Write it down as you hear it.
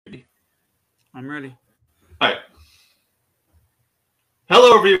I'm ready. All right.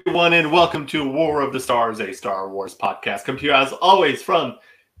 Hello, everyone, and welcome to War of the Stars, a Star Wars podcast. Come to you, as always, from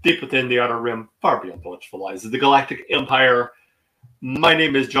deep within the Outer Rim, far beyond the watchful eyes of the Galactic Empire. My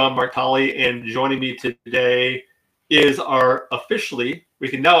name is John Martali, and joining me today is our we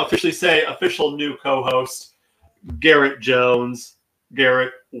can now officially say, official new co-host, Garrett Jones.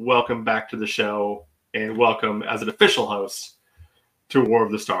 Garrett, welcome back to the show, and welcome as an official host to War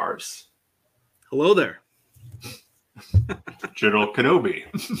of the Stars. Hello there. General Kenobi.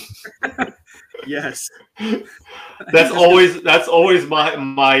 Yes. That's always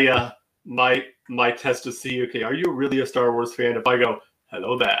my test to see, okay, are you really a Star Wars fan? If I go,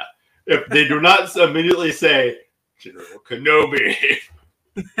 hello there. If they do not immediately say General Kenobi,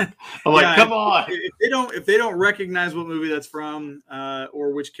 I'm like, come on. If they don't recognize what movie that's from,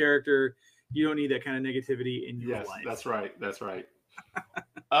 or which character, you don't need that kind of negativity in your life. That's right. That's right.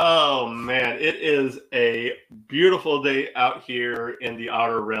 Oh man, it is a beautiful day out here in the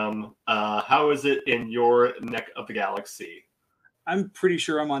Outer Rim. How is it in your neck of the galaxy? I'm pretty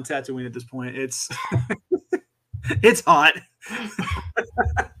sure I'm on Tatooine at this point. It's it's hot.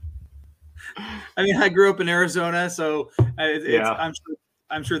 I mean, I grew up in Arizona, so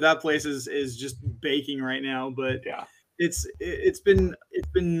I'm sure that place is just baking right now. But yeah, it's been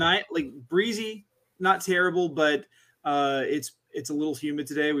like breezy, not terrible, but it's a little humid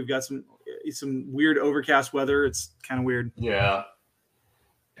today. We've got some weird overcast weather. It's kind of weird. Yeah.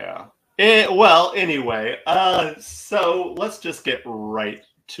 Well, anyway, so let's just get right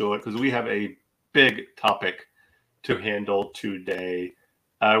to it because we have a big topic to handle today.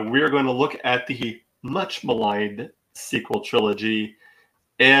 We're going to look at the much maligned sequel trilogy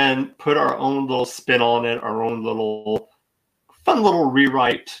and put our own little spin on it, our own little fun little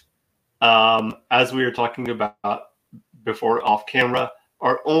rewrite. As we were talking about before off camera,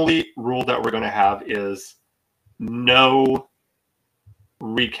 our only rule that we're going to have is no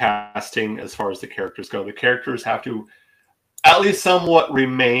recasting as far as the characters go. The characters have to at least somewhat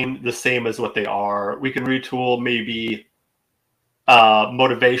remain the same as what they are. We can retool maybe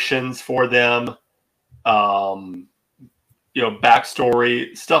motivations for them,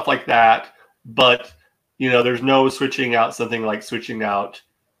 backstory, stuff like that. But, there's no switching out something like switching out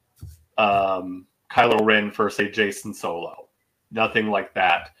Kylo Ren for, say, Jason Solo. Nothing like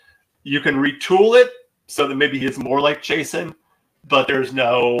that. You can retool it so that maybe he's more like Jason, but there's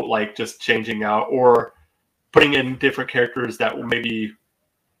no, just changing out or putting in different characters that will maybe...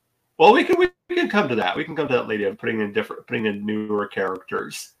 Well, we can come to that. We can come to that later, of putting in newer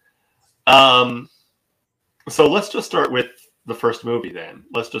characters. So let's just start with the first movie then.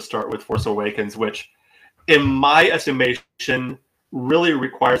 Let's just start with Force Awakens, which, in my estimation, really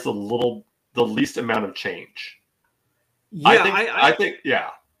requires the least amount of change. Yeah, I think.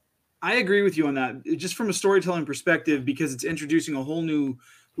 I agree with you on that. Just from a storytelling perspective, because it's introducing a whole new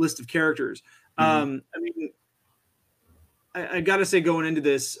list of characters. Mm-hmm. I mean, I got to say, going into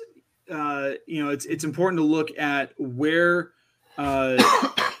this, it's important to look at where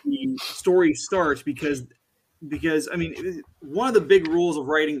the story starts because I mean, one of the big rules of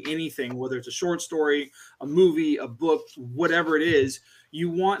writing anything, whether it's a short story, a movie, a book, whatever it is, you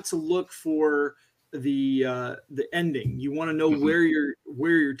want to look for the ending. You want to know Mm-hmm.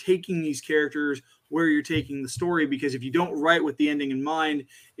 where you're taking these characters, where you're taking the story, because if you don't write with the ending in mind,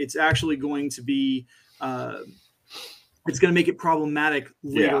 it's actually going to be it's going to make it problematic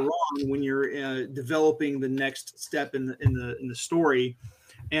later on when you're developing the next step in the story.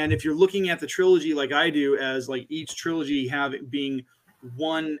 And if you're looking at the trilogy like I do, as like each trilogy being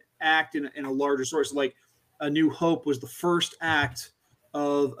one act in a larger story, so like A New Hope was the first act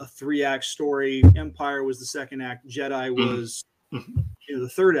of a 3-act story. Empire was the second act. Jedi was the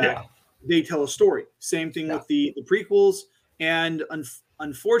third act. They tell a story. Same thing with the prequels. And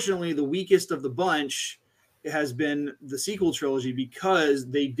unfortunately, the weakest of the bunch has been the sequel trilogy because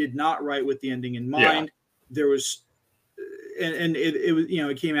they did not write with the ending in mind. There was, and it was,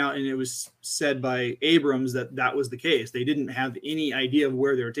 it came out and it was said by Abrams that was the case. They didn't have any idea of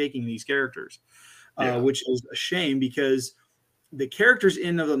where they were taking these characters, which is a shame because the characters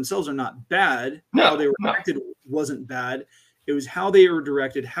in of themselves are not bad. How they were acted wasn't bad. It was how they were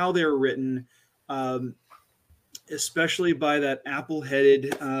directed, how they were written, especially by that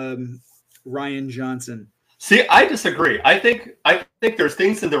apple-headed Rian Johnson. See, I disagree. I think there's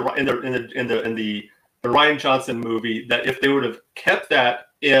things in the Rian Johnson movie that if they would have kept that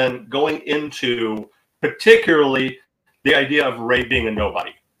in going into, particularly the idea of Rey being a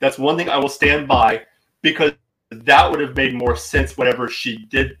nobody. That's one thing I will stand by, because that would have made more sense whenever she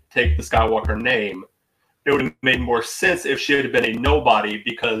did take the Skywalker name. It would have made more sense if she had been a nobody,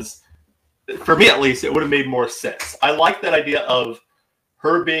 because for me at least, it would have made more sense. I like that idea of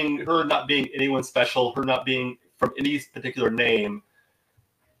her not being anyone special, her not being from any particular name,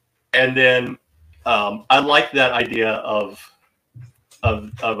 and then I like that idea of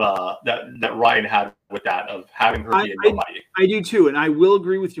that Ryan had with that of having her be a nobody. I do too, and I will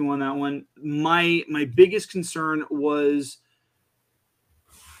agree with you on that one. My biggest concern was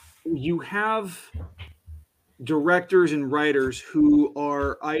you have directors and writers who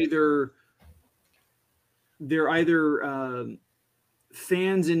are either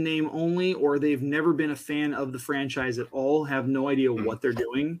fans in name only, or they've never been a fan of the franchise at all, have no idea what they're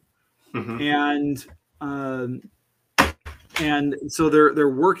doing, and so they're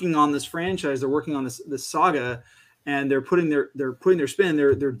working on this franchise, they're working on this saga, and they're putting their spin,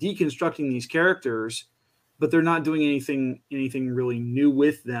 they're deconstructing these characters, but they're not doing anything really new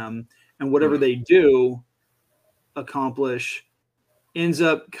with them, and whatever they do accomplish ends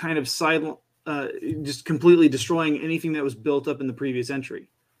up kind of just completely destroying anything that was built up in the previous entry.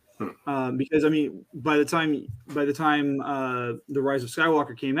 Because I mean, by the time The Rise of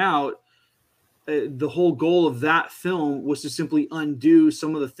Skywalker came out, the whole goal of that film was to simply undo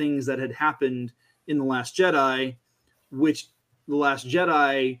some of the things that had happened in The Last Jedi, which The Last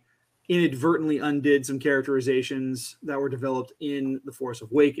Jedi inadvertently undid some characterizations that were developed in The Force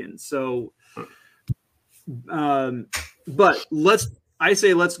Awakens. So, but let's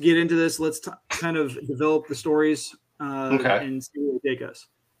get into this. Let's kind of develop the stories and see where they take us.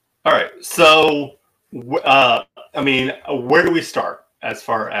 All right. So, I mean, where do we start as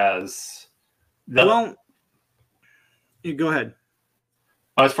far as go ahead.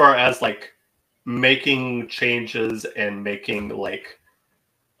 As far as like making changes and making like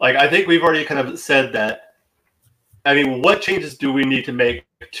I think we've already kind of said that. I mean, what changes do we need to make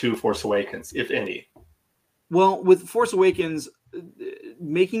to Force Awakens, if any? Well, with Force Awakens,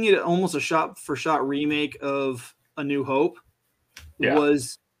 making it almost a shot-for-shot remake of A New Hope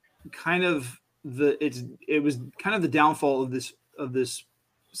was kind of it was kind of the downfall of this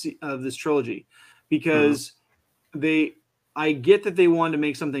trilogy, because I get that they wanted to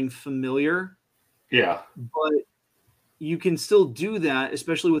make something familiar, but you can still do that,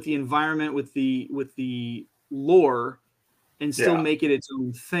 especially with the environment, with the lore, and still make it its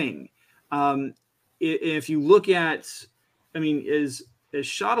own thing. If you look at, I mean, as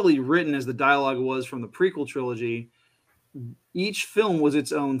shoddily written as the dialogue was from the prequel trilogy, each film was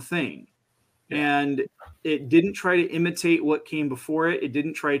its own thing. And it didn't try to imitate what came before it. It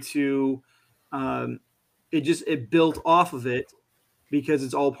didn't try to, it built off of it, because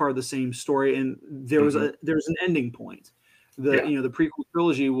it's all part of the same story. And there was an ending point. The prequel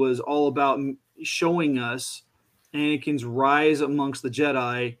trilogy was all about showing us Anakin's rise amongst the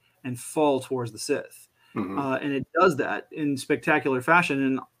Jedi and fall towards the Sith. And it does that in spectacular fashion.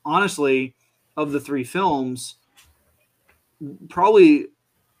 And honestly, of the three films, probably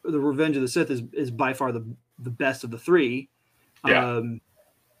The Revenge of the Sith is by far the best of the three.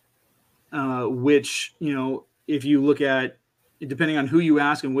 Which, if you look at, depending on who you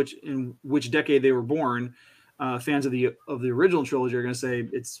ask and which decade they were born, fans of the original trilogy are going to say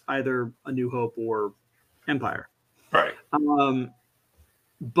it's either A New Hope or Empire. Right.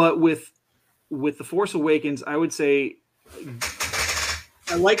 But with The Force Awakens, I would say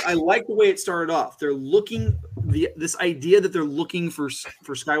I like the way it started off. They're looking this idea that they're looking for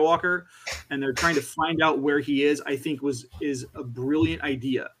Skywalker, and they're trying to find out where he is. I think is a brilliant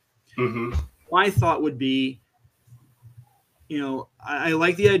idea. My thought would be, I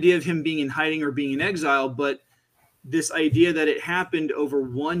like the idea of him being in hiding or being in exile, but this idea that it happened over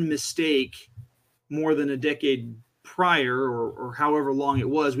one mistake more than a decade prior, or however long it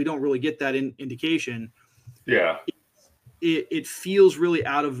was, we don't really get that indication. Yeah. It feels really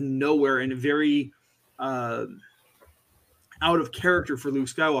out of nowhere and very out of character for Luke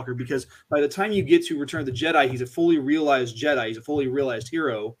Skywalker, because by the time you get to Return of the Jedi, he's a fully realized Jedi. He's a fully realized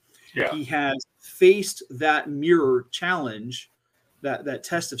hero. Yeah. He has faced that mirror challenge, that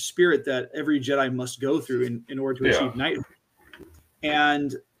test of spirit that every Jedi must go through in order to achieve knighthood.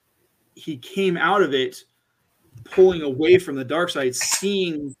 And he came out of it pulling away from the dark side,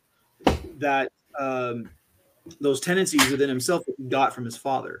 seeing that those tendencies within himself that he got from his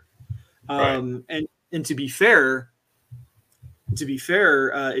father. And to be fair,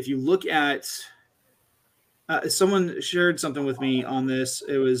 if you look at someone shared something with me on this,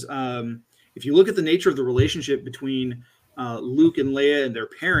 it was if you look at the nature of the relationship between Luke and Leia and their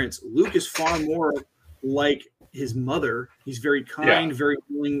parents, Luke is far more like his mother. He's very kind, very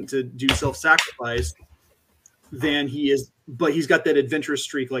willing to do self-sacrifice than he is, but he's got that adventurous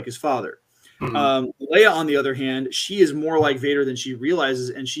streak like his father. Leia, on the other hand, she is more like Vader than she realizes,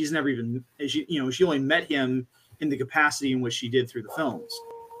 and she's never even she only met him in the capacity in which she did through the films.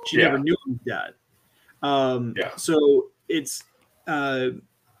 She never knew him dad. So it's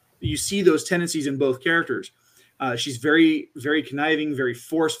you see those tendencies in both characters. She's very, very conniving, very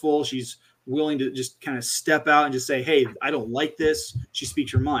forceful. She's willing to just kind of step out and just say, "Hey, I don't like this." She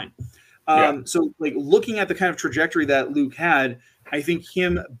speaks her mind. So, like, looking at the kind of trajectory that Luke had, I think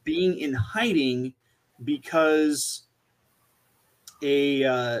him being in hiding because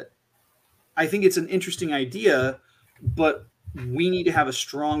I think it's an interesting idea, but we need to have a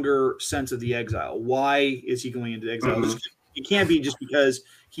stronger sense of the exile. Why is he going into exile? It can't be just because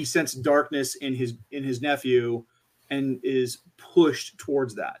he sensed darkness in his nephew and is pushed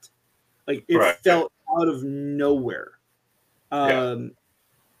towards that. Like, it felt out of nowhere.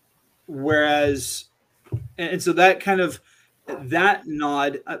 Whereas, and so that kind of that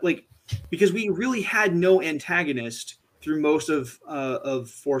nod, like, because we really had no antagonist through most of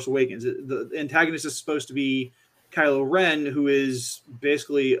Force Awakens. The antagonist is supposed to be Kylo Ren, who is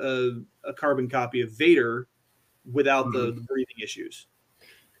basically a carbon copy of Vader without the breathing issues.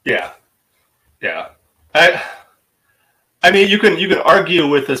 Yeah. I mean, you can argue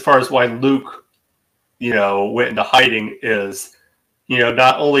with as far as why Luke, went into hiding is,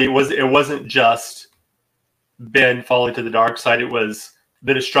 not only wasn't just Ben falling to the dark side, it was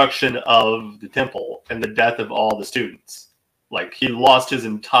the destruction of the temple and the death of all the students. Like, he lost his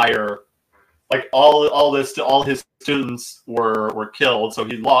entire, like, all his students were killed, so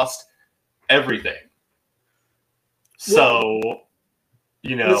he lost everything. So,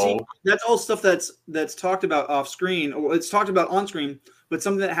 see, that's all stuff that's talked about off screen, or it's talked about on screen, but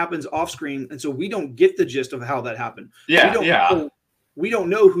something that happens off screen, and so we don't get the gist of how that happened. We don't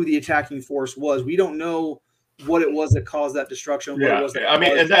know who the attacking force was. We don't know what it was that caused that destruction. What it was that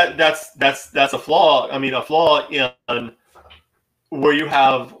and that's a flaw. I mean, a flaw in where you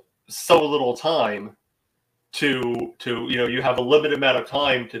have so little time to you have a limited amount of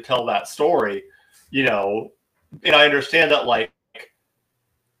time to tell that story, and I understand that, like,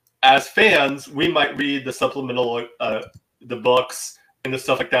 as fans, we might read the supplemental, the books and the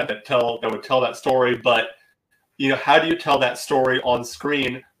stuff like that would tell that story, but how do you tell that story on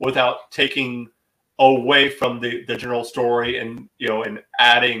screen without taking away from the general story and and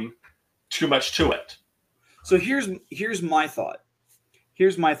adding too much to it? So here's my thought.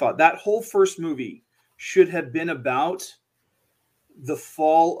 That whole first movie should have been about the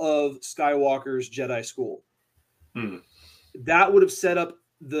fall of Skywalker's Jedi School. That would have set up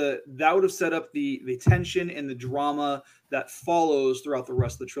the tension and the drama that follows throughout the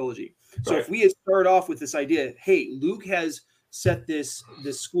rest of the trilogy. So if we had started off with this idea, hey, Luke has set this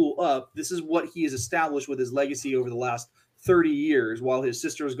school up. This is what he has established with his legacy over the last 30 years, while his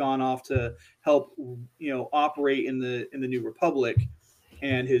sister has gone off to help operate in the New Republic,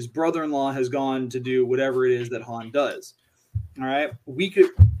 and his brother-in-law has gone to do whatever it is that Han does. All right, we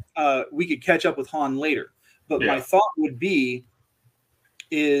could catch up with Han later, but my thought would be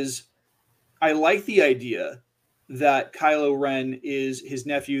is I like the idea that Kylo Ren is his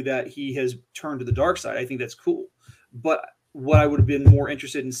nephew, that he has turned to the dark side. I think that's cool. But what I would have been more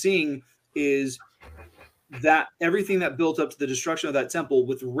interested in seeing is that everything that built up to the destruction of that temple,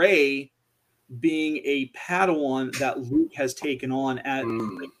 with Rey being a Padawan that Luke has taken on at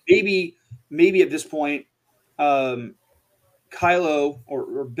maybe at this point, Kylo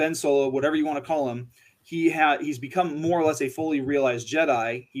or Ben Solo, whatever you want to call him, he's become more or less a fully realized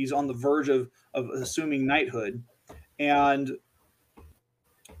Jedi. He's on the verge of assuming knighthood, and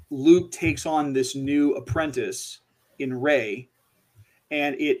Luke takes on this new apprentice in Rey,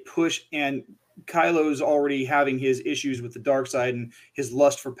 and Kylo's already having his issues with the dark side and his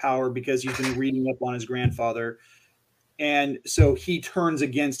lust for power because he's been reading up on his grandfather, and so he turns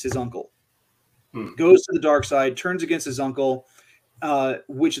against his uncle, goes to the dark side, turns against his uncle.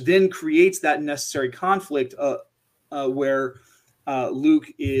 Which then creates that necessary conflict where Luke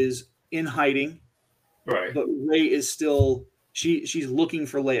is in hiding, but Rey is still she's looking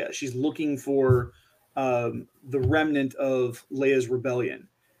for Leia. She's looking for the remnant of Leia's rebellion,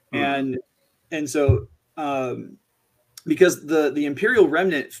 and so because the Imperial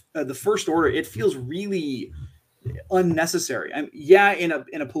remnant, the First Order, it feels really unnecessary.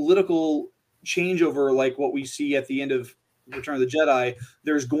 In a political changeover like what we see at the end of Return of the Jedi,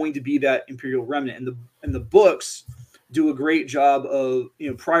 there's going to be that Imperial remnant, and the books do a great job of,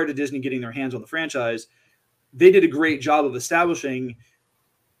 prior to Disney getting their hands on the franchise, they did a great job of establishing,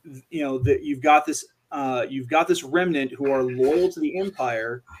 that you've got this remnant who are loyal to the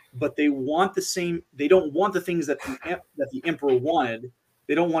Empire, but they don't want the things that the Emperor wanted.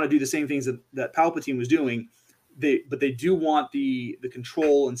 They don't want to do the same things that Palpatine was doing. But they do want the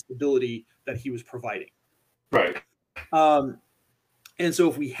control and stability that he was providing. Right. And so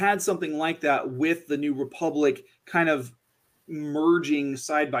if we had something like that with the New Republic kind of merging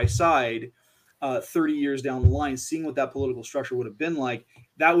side by side 30 years down the line, seeing what that political structure would have been like,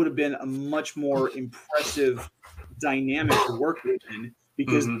 that would have been a much more impressive dynamic to work within,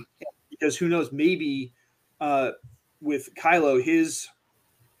 because who knows, maybe with Kylo,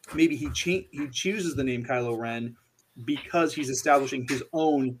 maybe he chooses the name Kylo Ren because he's establishing his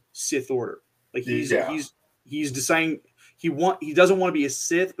own Sith order. Like he's deciding he doesn't want to be a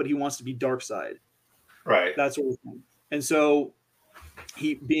Sith, but he wants to be dark side. Right. That sort of thing. And so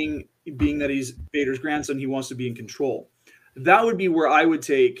he being that he's Vader's grandson, he wants to be in control. That would be where I would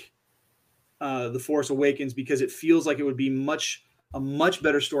take The Force Awakens, because it feels like it would be a much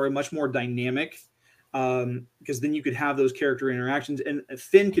better story, much more dynamic. Because then you could have those character interactions, and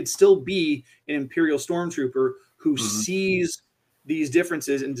Finn could still be an Imperial stormtrooper who sees these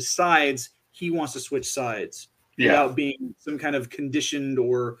differences and decides he wants to switch sides without being some kind of conditioned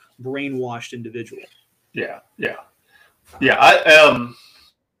or brainwashed individual. Yeah.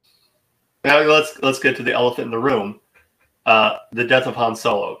 Now let's get to the elephant in the room. The death of Han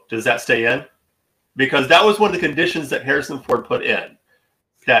Solo. Does that stay in? Because that was one of the conditions that Harrison Ford put in.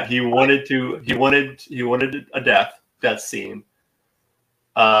 That he wanted a death scene.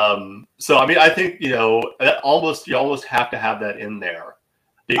 So I mean, I think you almost have to have that in there.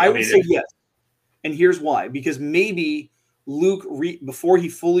 I would say yes, and here's why: because maybe Luke, before he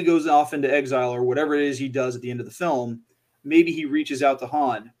fully goes off into exile or whatever it is he does at the end of the film, maybe he reaches out to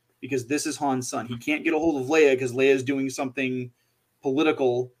Han, because this is Han's son. He can't get a hold of Leia because Leia is doing something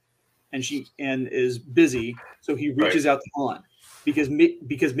political, and is busy. So he reaches out to Han. Because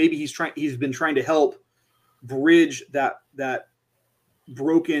maybe he's been trying to help bridge that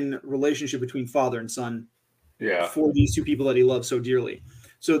broken relationship between father and son for these two people that he loves so dearly.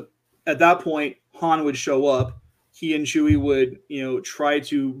 So at that point, Han would show up. He and Chewie would, try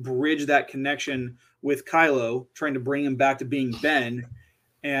to bridge that connection with Kylo, trying to bring him back to being Ben,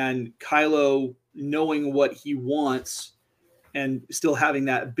 and Kylo knowing what he wants and still having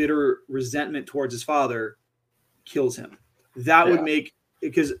that bitter resentment towards his father kills him. That would make,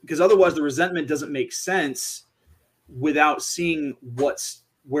 because otherwise the resentment doesn't make sense without seeing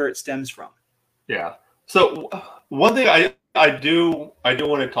where it stems from. Yeah. So one thing I do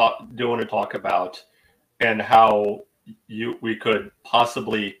want to talk about, and how we could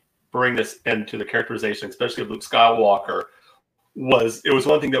possibly bring this into the characterization, especially of Luke Skywalker, was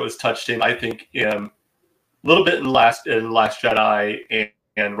one thing that was touched in, I think, in a little bit in Last Jedi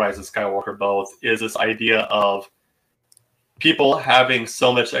and Rise of Skywalker both, is this idea of people having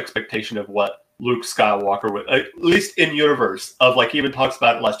so much expectation of what Luke Skywalker would, at least in universe, of like, he even talks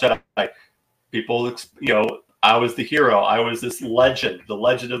about it in Last Jedi. People, I was the hero. I was this legend, the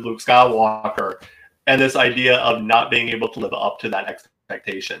legend of Luke Skywalker. And this idea of not being able to live up to that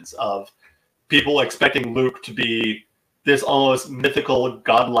expectations, of people expecting Luke to be this almost mythical,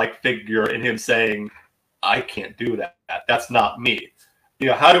 godlike figure, and him saying, I can't do that. That's not me.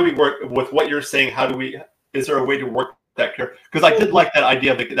 How do we work with what you're saying? Is there a way to work that character? Because I did like that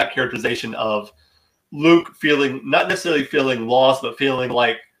idea of that characterization of Luke not necessarily feeling lost, but feeling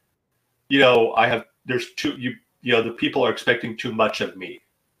like, the people are expecting too much of me.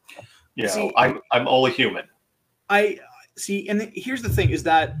 I'm only human. I see. And here's the thing, is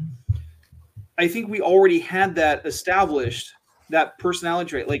that I think we already had that established, that personality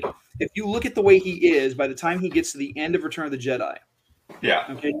trait. Like, if you look at the way he is, by the time he gets to the end of Return of the Jedi,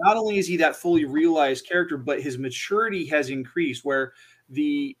 okay, not only is he that fully realized character, but his maturity has increased, where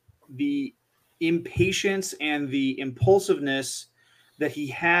the impatience and the impulsiveness that he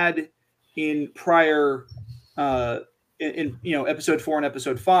had in prior in episode 4 and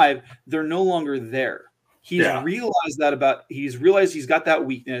episode 5, they're no longer there. He's realized he's got that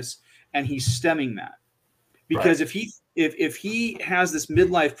weakness, and he's stemming that. Because if he has this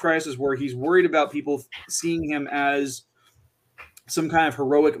midlife crisis where he's worried about people seeing him as some kind of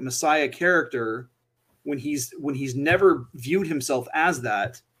heroic Messiah character, when he's never viewed himself as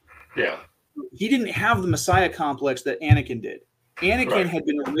that. Yeah. He didn't have the Messiah complex that Anakin did. Anakin had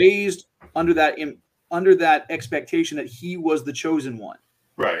been raised under that expectation that he was the chosen one.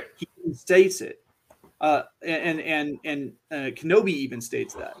 Right. He states it. And Kenobi even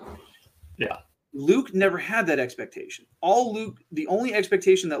states that. Yeah. Luke never had that expectation. The only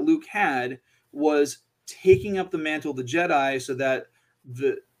expectation that Luke had was taking up the mantle of the Jedi, so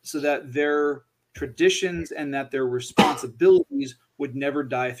that their traditions and that their responsibilities would never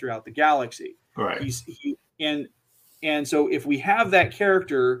die throughout the galaxy. Right. And so if we have that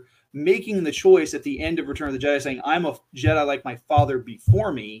character making the choice at the end of Return of the Jedi, saying, I'm a Jedi like my father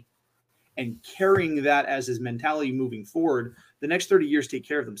before me, and carrying that as his mentality moving forward, the next 30 years take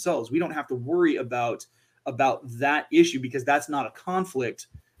care of themselves. We don't have to worry about that issue, because that's not a conflict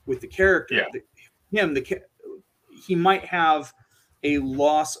with the character. Yeah. He might have a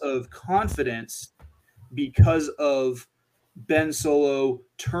loss of confidence because of Ben Solo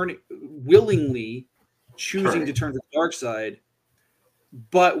willingly choosing to turn to the dark side,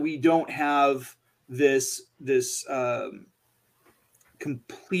 but we don't have this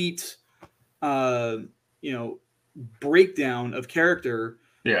complete breakdown of character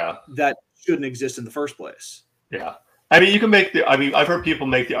that shouldn't exist in the first place. Yeah. I mean, I've heard people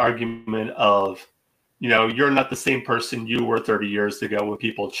make the argument of, you're not the same person you were 30 years ago when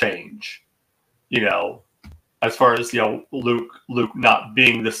people change. As far as, Luke not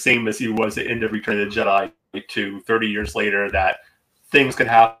being the same as he was at the end of Return of the Jedi to 30 years later, that things can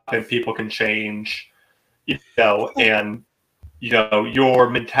happen, people can change, and, your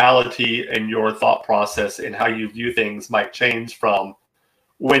mentality and your thought process and how you view things might change from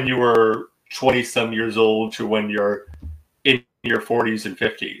when you were 20 some years old to when you're in your 40s and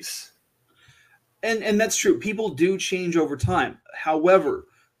 50s. And that's true. People do change over time. However,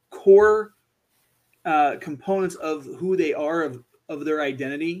 core components of who they are, of their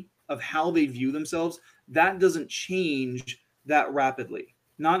identity, of how they view themselves, that doesn't change that rapidly.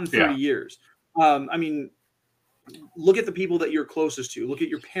 Not in 30 years. I mean, look at the people that you're closest to. Look at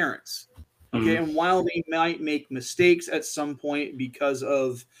your parents. Okay. And while they might make mistakes at some point because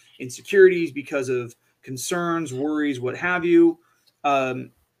of insecurities, because of concerns, worries, what have you,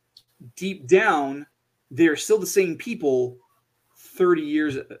 deep down, they're still the same people 30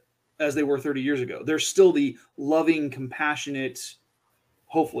 years as they were 30 years ago. They're still the loving, compassionate,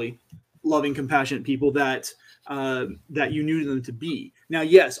 hopefully loving, compassionate people that you knew them to be. Now,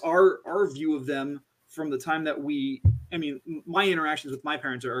 yes, our view of them from the time that my interactions with my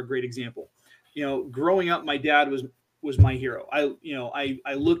parents are a great example. Growing up, my dad was my hero.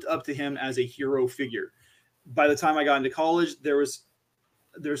 I looked up to him as a hero figure. By the time I got into college, there was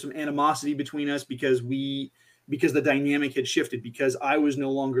some animosity between us because the dynamic had shifted, because I was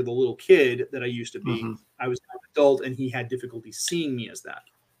no longer the little kid that I used to be. Mm-hmm. I was an adult, and he had difficulty seeing me as that.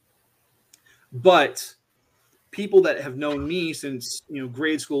 But people that have known me since,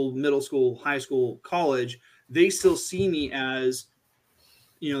 grade school, middle school, high school, college, they still see me as,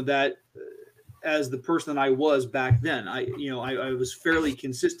 as the person that I was back then. I was fairly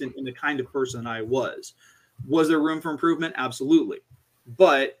consistent in the kind of person I was. Was there room for improvement? Absolutely.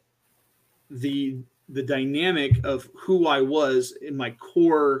 But the dynamic of who I was in my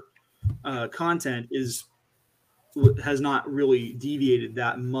core content has not really deviated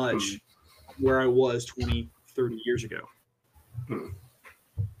that much where I was 20, 30 years ago.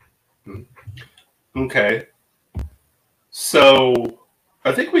 Okay. So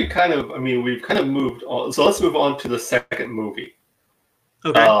I think we've kind of moved on. So let's move on to the second movie.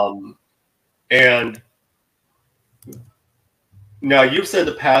 Okay. And now you've said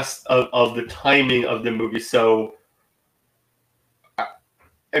the past of the timing of the movie. So,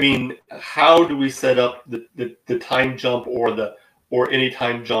 I mean, how do we set up the time jump or any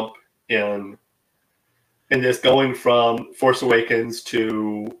time jump in this, going from Force Awakens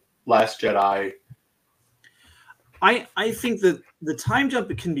to Last Jedi? I think that the time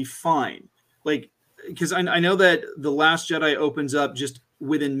jump, it can be fine. Like, because I know that The Last Jedi opens up just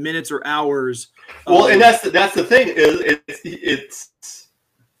within minutes or hours. Well, and that's the thing, is it's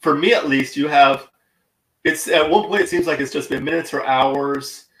for me at least, it's at one point it seems like it's just been minutes or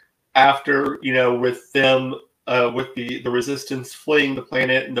hours after, with them with the Resistance fleeing the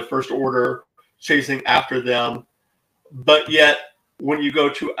planet and the First Order chasing after them. But yet when you go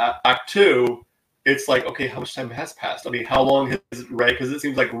to Act 2, it's like, okay, how much time has passed? I mean, how long has Rey? Because it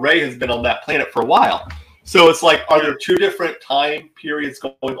seems like Rey has been on that planet for a while. So it's like, are there two different time periods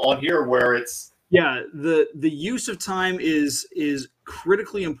going on here where it's... Yeah, the use of time is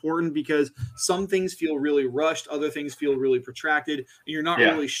critically important, because some things feel really rushed, other things feel really protracted, and you're not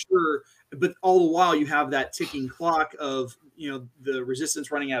really sure. But all the while, you have that ticking clock of the Resistance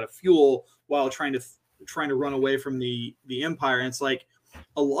running out of fuel while trying to run away from the Empire. And it's like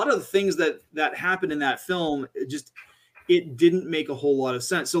a lot of the things that happened in that film, it didn't make a whole lot of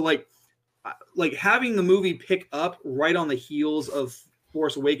sense. So like having the movie pick up right on the heels of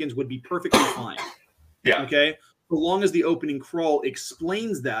Force Awakens would be perfectly fine. Yeah. Okay. So long as the opening crawl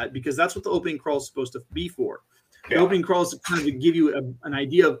explains that, because that's what the opening crawl is supposed to be for. The opening crawl is to kind of give you an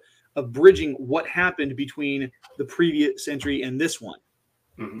idea of bridging what happened between the previous entry and this one.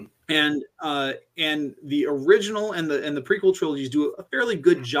 And the original and the prequel trilogies do a fairly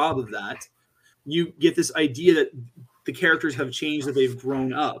good job of that. You get this idea that the characters have changed, that they've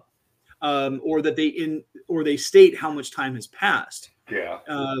grown up, or that they state how much time has passed. Yeah.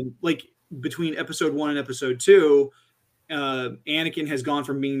 Like between episode 1 and episode 2, Anakin has gone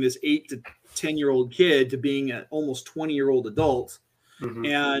from being this 8 to 10-year-old kid to being an almost 20-year-old adult.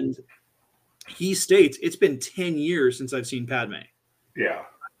 And he states, it's been 10 years since I've seen Padme. Yeah.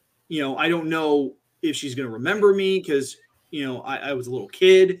 I don't know if she's going to remember me because, I was a little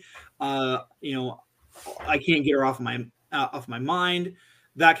kid. I can't get her off my mind,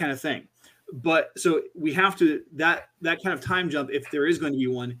 that kind of thing. But so we have to, that kind of time jump, if there is going to be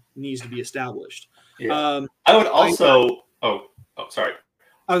one, needs to be established. Yeah. I would also, sorry.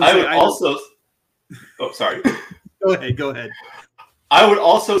 Sorry. Go ahead. I would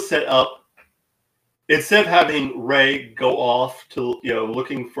also set up, instead of having Rey go off to,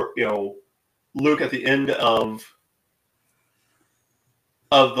 looking for, Luke at the end of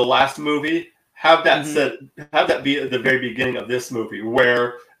the last movie, have that have that be at the very beginning of this movie,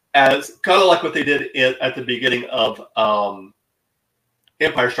 where, as kind of like what they did at the beginning of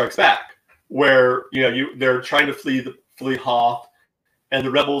Empire Strikes Back, where they're trying to flee Hoth, and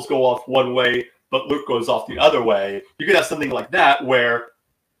the rebels go off one way, but Luke goes off the other way. You could have something like that where,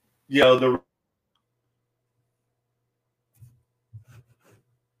 the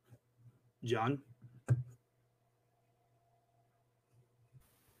John?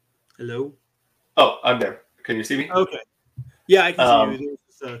 Hello? Oh, I'm there. Can you see me? Okay. Yeah, I can see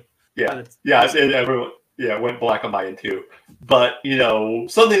you. Everyone went black on my end too. But,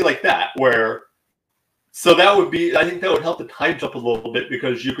 something like that where, so that would be, I think that would help the time jump a little bit,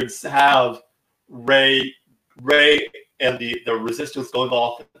 because you could have Rey and the Resistance going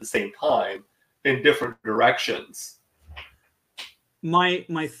off at the same time in different directions.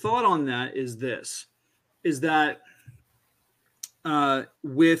 My thought on that is this: is that especially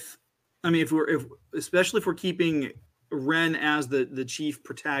if we're keeping Ren as the chief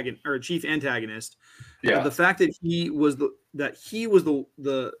protagonist or chief antagonist, the fact that he was the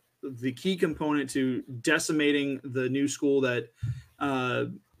key component to decimating the new school that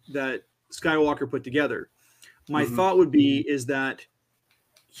Skywalker put together. My thought would be is that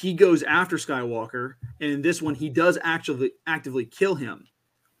he goes after Skywalker, and in this one, he does actively kill him.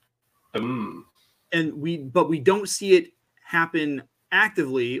 And we don't see it happen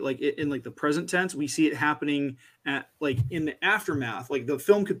actively, like in like the present tense. We see it happening at like in the aftermath. Like the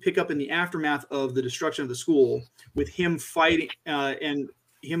film could pick up in the aftermath of the destruction of the school, with him fighting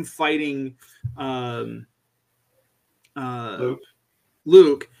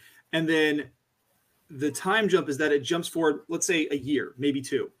Luke, and then the time jump is that it jumps forward, let's say a year, maybe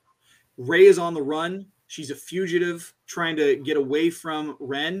 2. Rey is on the run. She's a fugitive trying to get away from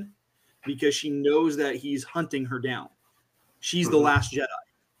Ren because she knows that he's hunting her down. She's the last Jedi.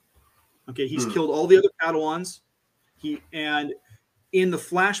 Okay, he's killed all the other Padawans. And in the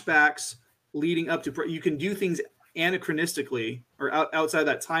flashbacks leading up to, you can do things anachronistically or outside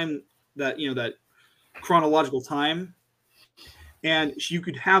that time, that that chronological time. And you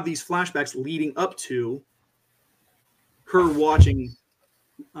could have these flashbacks leading up to her watching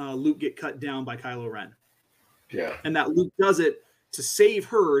Luke get cut down by Kylo Ren. Yeah. And that Luke does it to save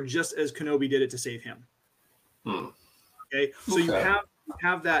her, just as Kenobi did it to save him. Okay. So you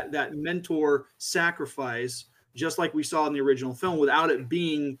have that mentor sacrifice, just like we saw in the original film, without it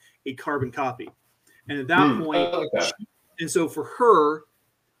being a carbon copy. And at that point, and so for her,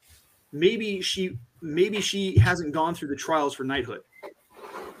 maybe she hasn't gone through the trials for knighthood.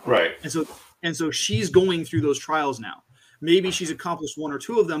 Right. And so she's going through those trials now. Maybe she's accomplished 1 or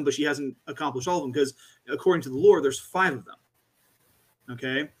 2 of them, but she hasn't accomplished all of them, because according to the lore, there's 5 of them.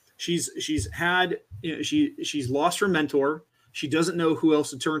 Okay. She's lost her mentor. She doesn't know who else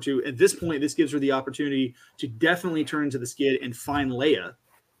to turn to. At this point, this gives her the opportunity to definitely turn to the skid and find Leia.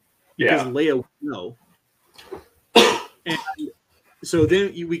 Because Leia will know. And so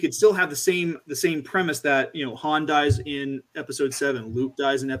then we could still have the same premise that Han dies in episode 7, Luke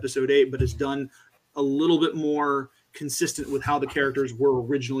dies in episode 8, but it's done a little bit more consistent with how the characters were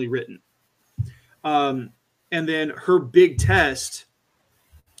originally written. And then her big test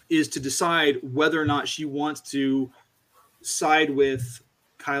is to decide whether or not she wants to side with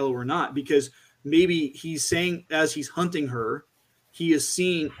Kylo or not, because maybe he's saying, as he's hunting her, he is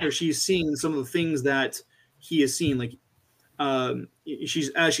seeing, or she's seeing some of the things that he has seen. Like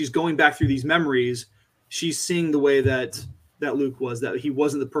she's going back through these memories, she's seeing the way that Luke was, that he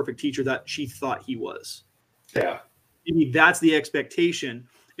wasn't the perfect teacher that she thought he was. Yeah. Maybe that's the expectation.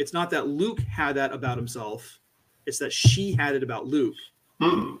 It's not that Luke had that about himself. It's that she had it about Luke.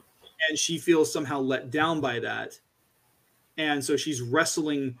 Hmm. and she feels somehow let down by that, and so she's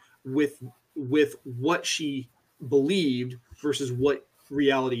wrestling with what she believed versus what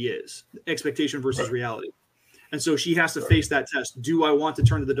reality is, expectation versus Right. reality. And so she has to Right. face that test. Do I want to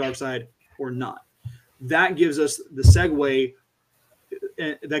turn to the dark side or not? That gives us the segue.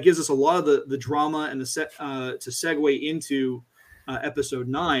 That gives us a lot of the drama and the set to segue into episode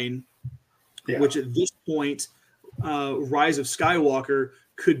 9, Yeah. which at this point, Rise of Skywalker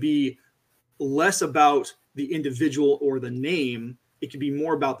could be less about the individual or the name. It could be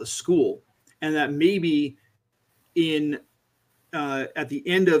more about the school, and that maybe in at the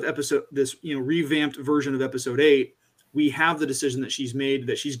end of episode this revamped version of episode 8, we have the decision that she's made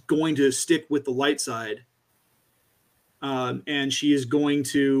that she's going to stick with the light side, and she is going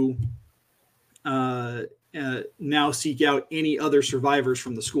to now seek out any other survivors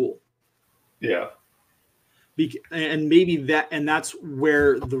from the school. Yeah. And maybe that's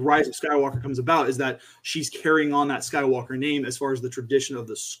where the Rise of Skywalker comes about, is that she's carrying on that Skywalker name as far as the tradition of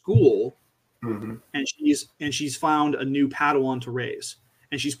the school. Mm-hmm. And she's found a new Padawan to raise,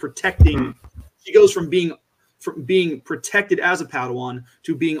 and she's protecting. She goes from being protected as a Padawan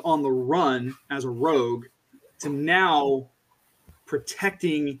to being on the run as a rogue, to now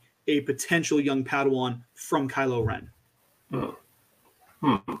protecting a potential young Padawan from Kylo Ren.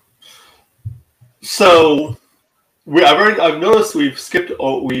 So I've noticed we've skipped.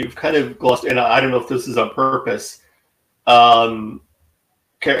 We've kind of glossed, and I don't know if this is on purpose. Some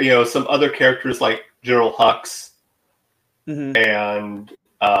other characters like General Hux and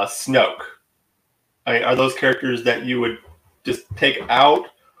Snoke. Are those characters that you would just take out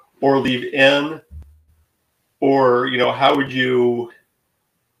or leave in, or how would you?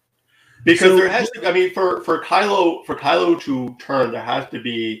 Because there has to. I mean, for Kylo to turn, there has to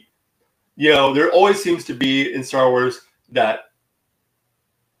be. There always seems to be in Star Wars that,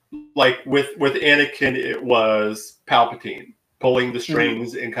 like with Anakin, it was Palpatine pulling the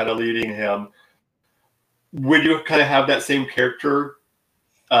strings and kind of leading him. Would you kind of have that same character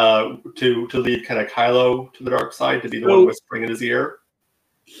to lead kind of Kylo to the dark side, to be the one whispering in his ear?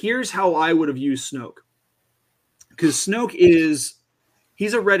 Here's how I would have used Snoke, because Snoke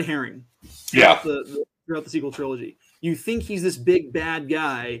he's a red herring. Throughout the sequel trilogy. You think he's this big bad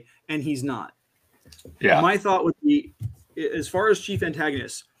guy, and he's not. Yeah. My thought would be, as far as chief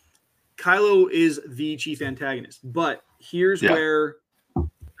antagonists, Kylo is the chief antagonist. But here's where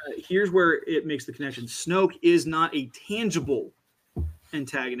it makes the connection. Snoke is not a tangible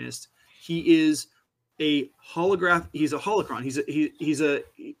antagonist. He is a holograph. He's a holocron. He's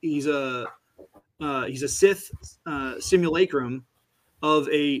a Sith simulacrum of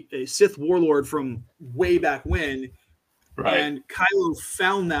a Sith warlord from way back when. Right. And Kylo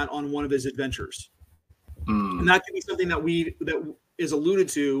found that on one of his adventures. And that could be something that is alluded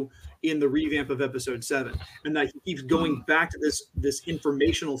to in the revamp of episode 7. And that he keeps going back to this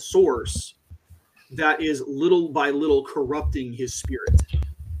informational source that is little by little corrupting his spirit.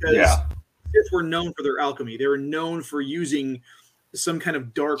 Because Sith were known for their alchemy. They were known for using some kind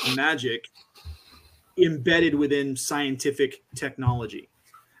of dark magic embedded within scientific technology.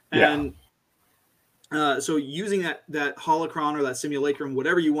 And so using that holocron or that simulacrum,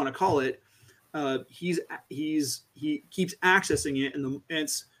 whatever you want to call it, he keeps accessing it, and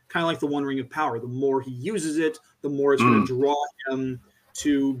it's kind of like the One Ring of Power. The more he uses it, the more it's going to draw him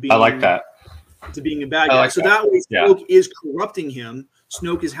to being. I like that. To being a bad guy. So that way, Snoke is corrupting him.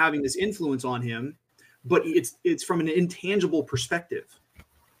 Snoke is having this influence on him, but it's from an intangible perspective.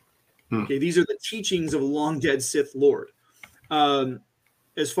 Okay, these are the teachings of a long dead Sith Lord.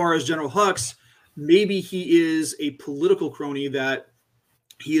 As far as General Hux, maybe he is a political crony, that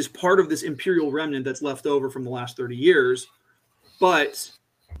he is part of this Imperial remnant that's left over from the last 30 years, but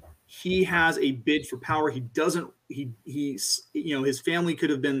he has a bid for power. He's his family could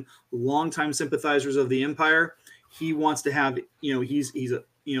have been longtime sympathizers of the Empire. He wants to have,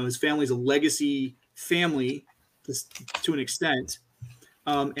 his family's a legacy family to an extent.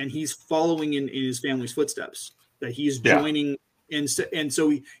 And he's following in his family's footsteps, that he's joining. And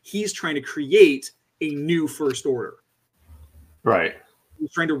so he's trying to create a new First Order. Right.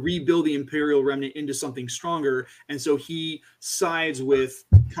 He's trying to rebuild the Imperial remnant into something stronger. And so he sides with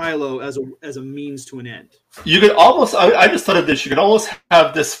Kylo as a means to an end. You could almost, I just thought of this, you could almost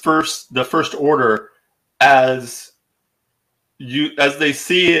have the First Order as they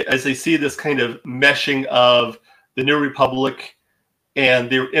see this kind of meshing of the New Republic and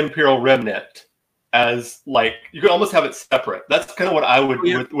the Imperial remnant, as like, you could almost have it separate. That's kind of what I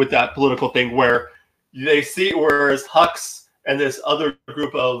would with that political thing, where they see, whereas Hux and this other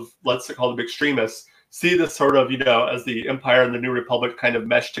group of, let's call them extremists, see this sort of, as the Empire and the New Republic kind of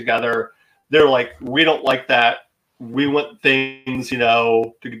mesh together, they're like, we don't like that. We want things,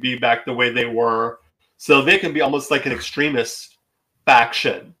 to be back the way they were. So they can be almost like an extremist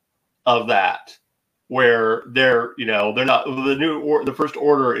faction of that, where they're not the First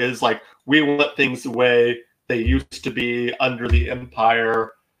Order is like, we want things the way they used to be under the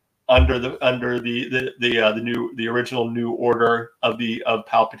Empire, under the original New Order of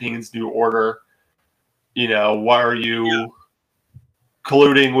Palpatine's New Order. Why are you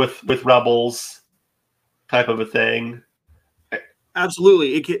colluding with rebels, type of a thing?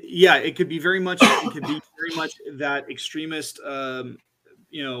 Absolutely, it could be very much that extremist,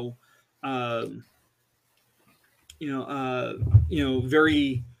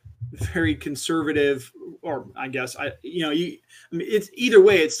 very, very conservative, or I guess it's either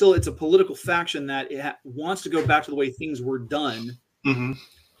way. It's a political faction that wants to go back to the way things were done,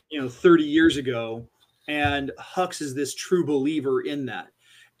 30 years ago, and Hux is this true believer in that,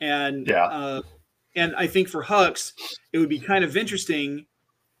 and I think for Hux, it would be kind of interesting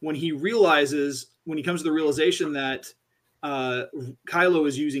when he comes to the realization that Kylo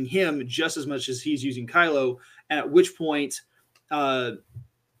is using him just as much as he's using Kylo, and at which point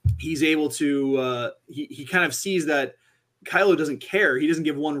he's able to he kind of sees that Kylo doesn't care. He doesn't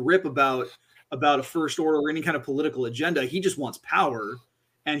give one rip about a First Order or any kind of political agenda. He just wants power,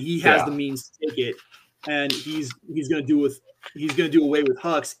 and he has the means to take it, and he's going to do away with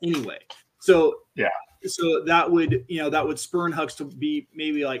Hux anyway. So that would spurn Hux to be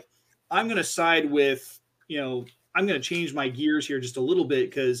maybe like, I'm going to side with, I'm going to change my gears here just a little bit,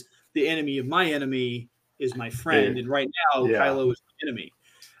 because the enemy of my enemy is my friend, and right now Kylo is my enemy.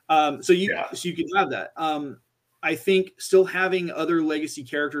 So you can have that. I think still having other legacy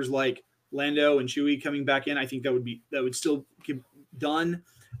characters like Lando and Chewie coming back in, I think that would still get done.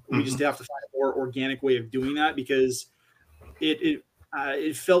 We just have to find a more organic way of doing that, because it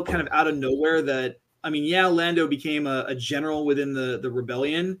felt kind of out of nowhere that, Lando became a general within the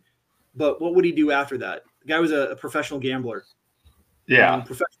rebellion, but what would he do after that? The guy was a professional gambler. Yeah.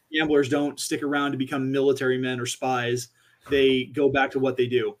 Professional gamblers don't stick around to become military men or spies. They go back to what they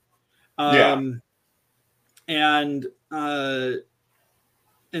do. And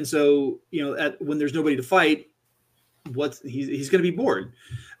so, when there's nobody to fight, he's going to be bored.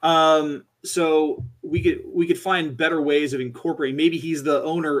 So we could find better ways of incorporating. Maybe he's the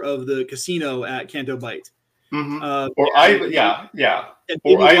owner of the casino at Canto Bight. And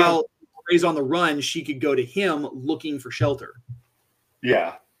maybe while Rey's on the run, she could go to him looking for shelter.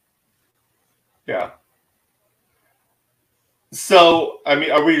 Yeah. So,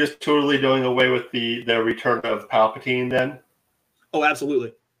 are we just totally doing away with the return of Palpatine then? Oh,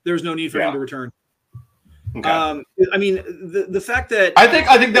 absolutely. There's no need for him to return. Okay. The fact that I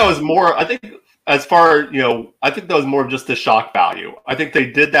think that was more. I think as far I think that was more of just the shock value. I think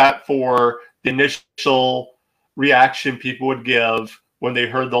they did that for the initial reaction people would give when they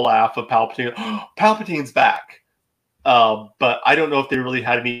heard the laugh of Palpatine. Oh, Palpatine's back. But I don't know if they really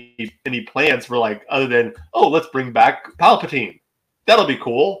had any plans for, like, other than, let's bring back Palpatine. That'll be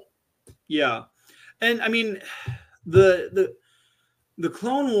cool. Yeah, and the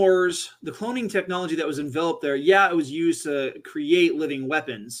Clone Wars, the cloning technology that was enveloped there, it was used to create living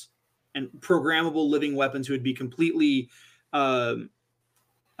weapons and programmable living weapons who would be completely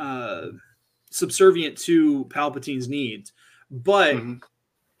subservient to Palpatine's needs. But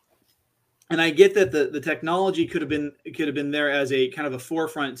and I get that the technology could have been there as a kind of a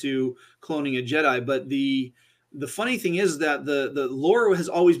forefront to cloning a Jedi, but the funny thing is that the lore has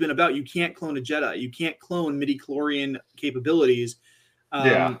always been about, you can't clone a Jedi, you can't clone midi-chlorian capabilities.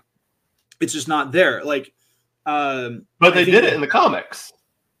 It's just not there. Like, but they did it in the comics.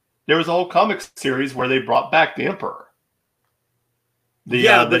 There was a whole comic series where they brought back the Emperor. The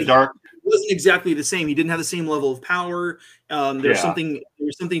dark. It wasn't exactly the same. He didn't have the same level of power. There was something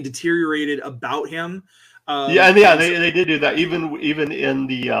deteriorated about him. They did do that. Even in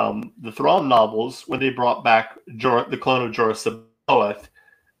the Thrawn novels, when they brought back the clone of Jorah Sabaoth,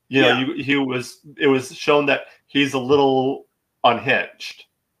 it was shown that he's a little unhinged.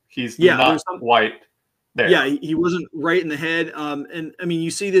 He's not quite there. Yeah, he wasn't right in the head. And you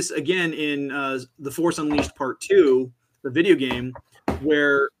see this again in The Force Unleashed Part 2, the video game,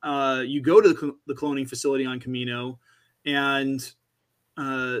 where you go to the cloning facility on Kamino, and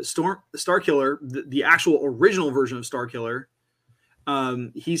Starkiller, the actual original version of Starkiller,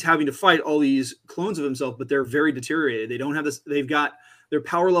 he's having to fight all these clones of himself, but they're very deteriorated. They don't have this. They've got, their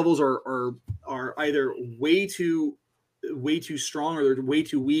power levels are either way too strong, or they're way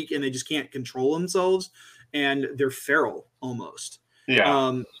too weak, and they just can't control themselves, and they're feral almost.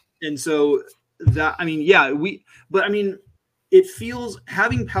 Yeah. And so that, I mean, yeah, but I mean, it feels,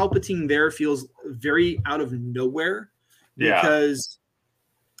 having Palpatine there feels very out of nowhere, because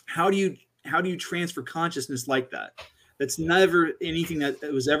how do you transfer consciousness like that? That's never anything that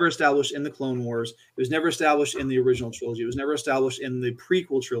was ever established in the Clone Wars. It was never established in the original trilogy. It was never established in the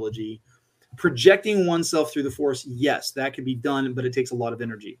prequel trilogy. Projecting oneself through the Force, yes, that can be done, but it takes a lot of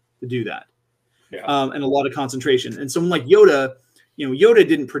energy to do that, and a lot of concentration. And someone like Yoda, Yoda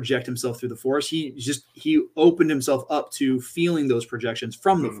didn't project himself through the Force. He opened himself up to feeling those projections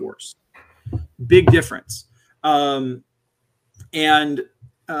from the Force. Big difference. And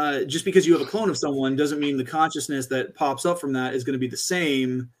just because you have a clone of someone doesn't mean the consciousness that pops up from that is going to be the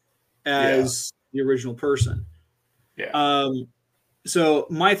same as the original person. So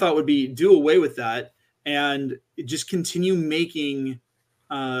my thought would be, do away with that and just continue making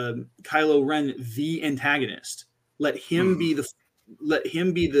Kylo Ren the antagonist. Let him be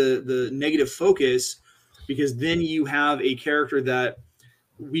the negative focus, because then you have a character that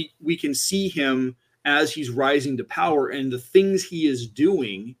we can see him as he's rising to power and the things he is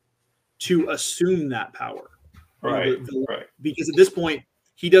doing to assume that power. Right. Because at this point,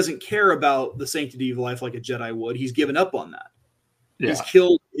 he doesn't care about the sanctity of life like a Jedi would. He's given up on that. Yeah.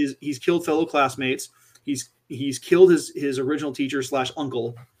 He's killed fellow classmates. He's killed his original teacher /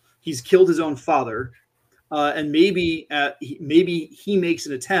 uncle. He's killed his own father. And maybe he makes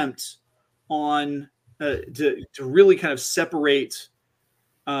an attempt on to really kind of separate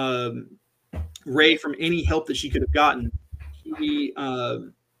Rey from any help that she could have gotten. He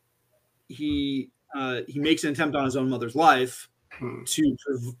makes an attempt on his own mother's life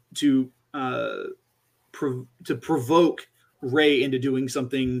to provoke Rey into doing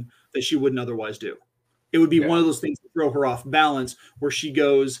something that she wouldn't otherwise do. It would be one of those things to throw her off balance, where she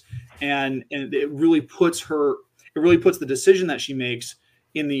goes and it really puts the decision that she makes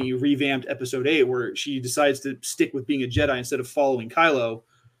in the revamped Episode 8, where she decides to stick with being a Jedi instead of following Kylo.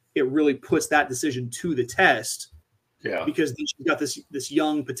 It really puts that decision to the test. Yeah. Because then she's got this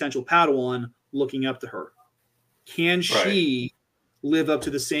young potential Padawan looking up to her. Can she live up to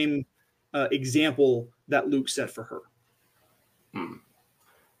the same example that Luke set for her?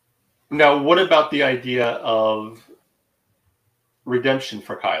 Now, what about the idea of redemption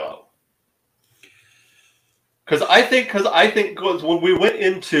for Kylo? Because I think when we went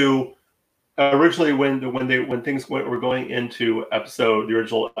into originally when things were going into the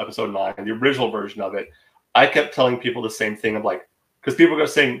original episode 9, the original version of it, I kept telling people the same thing. I'm like, because people were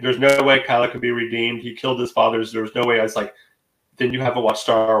saying there's no way Kylo could be redeemed. He killed his fathers. There's no way. I was like, then you haven't watched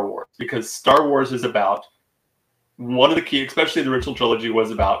Star Wars, because Star Wars is about, one of the key, especially the original trilogy,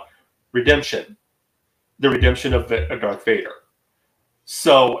 was about redemption, the redemption of Darth Vader.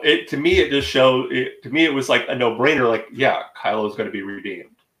 So to me it was like a no-brainer. Like, yeah, Kylo is going to be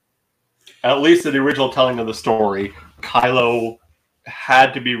redeemed. At least in the original telling of the story, Kylo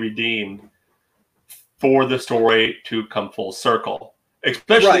had to be redeemed for the story to come full circle.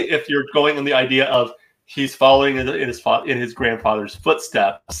 Especially if you're going on the idea of he's following in his grandfather's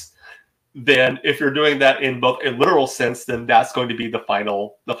footsteps. Then if you're doing that in both a literal sense, then that's going to be the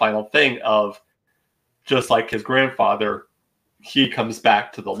final thing of, just like his grandfather, he comes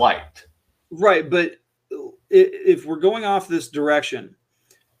back to the light. Right, but if we're going off this direction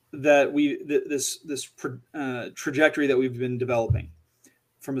that this trajectory that we've been developing,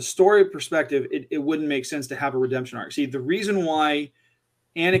 from a story perspective, it wouldn't make sense to have a redemption arc. See, the reason why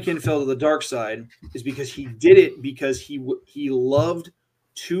Anakin fell to the dark side is because he did it because he loved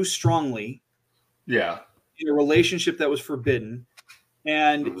too strongly, in a relationship that was forbidden,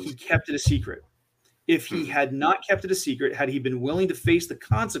 and he kept it a secret. If he had not kept it a secret, had he been willing to face the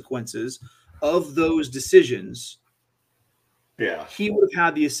consequences of those decisions, he would have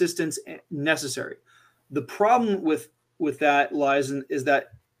had the assistance necessary. The problem with that lies in is that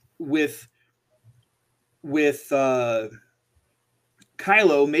with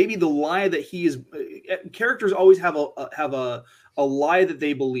Kylo, maybe the lie that he is, characters always have a lie that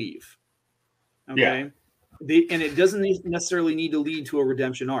they believe. Okay. And it doesn't necessarily need to lead to a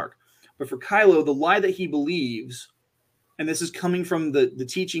redemption arc. But for Kylo, the lie that he believes, and this is coming from the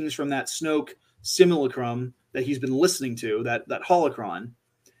teachings from that Snoke simulacrum that he's been listening to, that holocron,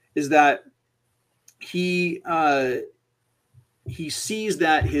 is that he sees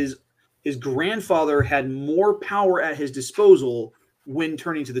that his grandfather had more power at his disposal when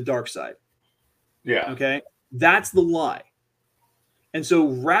turning to the dark side. Yeah. Okay. That's the lie. And so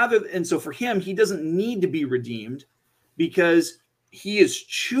for him, he doesn't need to be redeemed, because he is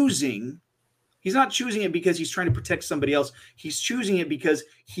choosing. He's not choosing it because he's trying to protect somebody else. He's choosing it because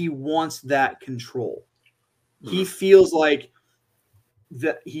he wants that control. He feels like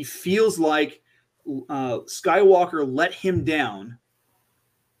Skywalker let him down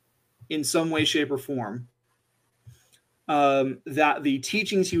in some way, shape, or form. That the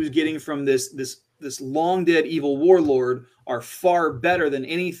teachings he was getting from this long dead evil warlord are far better than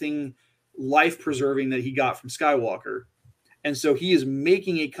anything life preserving that he got from Skywalker. And so he is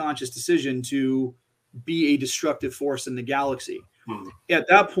making a conscious decision to be a destructive force in the galaxy. At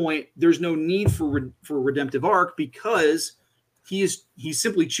that point, there's no need for a redemptive arc, because he's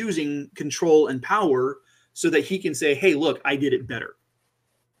simply choosing control and power so that he can say, hey, look, I did it better.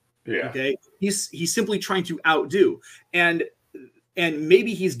 Yeah. Okay. He's simply trying to outdo. And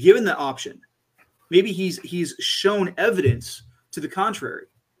maybe he's given the option. Maybe he's shown evidence to the contrary.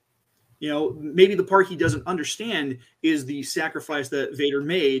 Maybe the part he doesn't understand is the sacrifice that Vader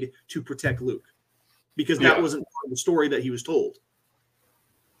made to protect Luke, because that wasn't part of the story that he was told.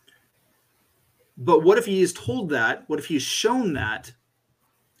 But what if he is told that? What if he is shown that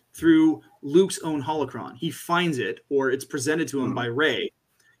through Luke's own holocron? He finds it, or it's presented to him by Rey.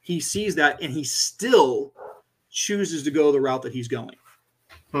 He sees that, and he still chooses to go the route that he's going.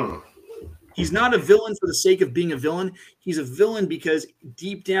 He's not a villain for the sake of being a villain. He's a villain because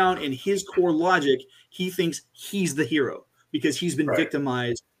deep down in his core logic, he thinks he's the hero because he's been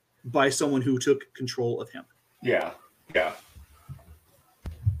victimized by someone who took control of him. Yeah. Yeah.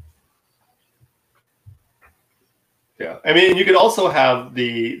 Yeah. I mean, you could also have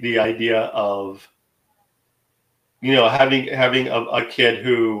the idea of, having a kid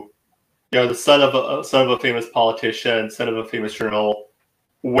who, the son of a famous politician, son of a famous journal,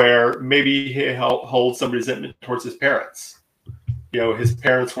 where maybe he holds some resentment towards his parents. His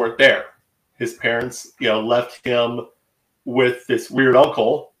parents weren't there. His parents, left him with this weird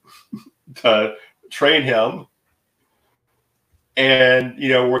uncle to train him. And,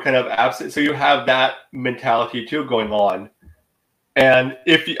 we're kind of absent. So you have that mentality too going on. And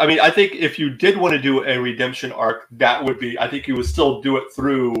I think if you did want to do a redemption arc, that would be, I think you would still do it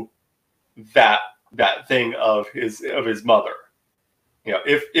through that thing of his mother.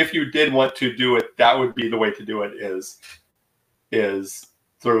 If you did want to do it, that would be the way to do it is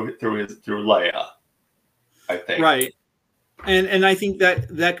through Leia, I think. Right. And I think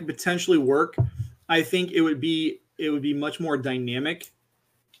that could potentially work. I think it would be much more dynamic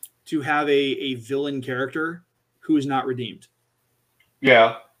to have a villain character who is not redeemed.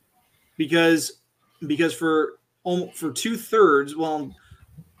 Yeah. Because for 2/3, well,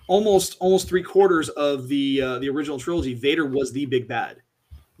 almost 3/4 of the original trilogy, Vader was the big bad.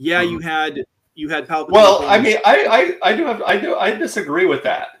 Yeah, you had Palpatine. Well, I mean, I disagree with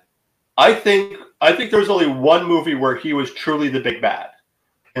that. I think there's only one movie where he was truly the big bad,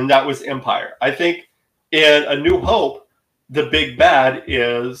 and that was Empire. I think in A New Hope, the big bad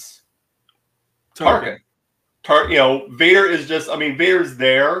is Tarkin. Vader is just, Vader's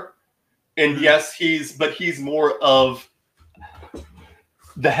there, and yes, he's more of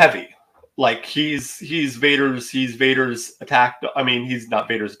the heavy. Like he's Vader's attack. He's not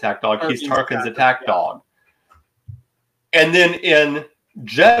Vader's attack dog. He's Tarkin's attack dog. And then in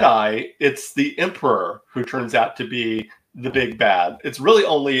Jedi, it's the Emperor who turns out to be the big bad. It's really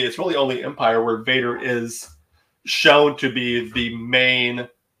only Empire where Vader is shown to be the main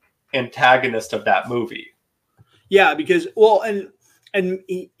antagonist of that movie. Yeah, because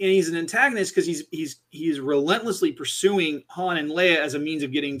he's an antagonist because he's relentlessly pursuing Han and Leia as a means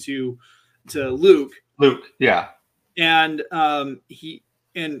of getting to Luke. Yeah. And while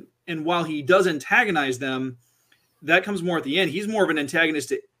he does antagonize them, that comes more at the end. He's more of an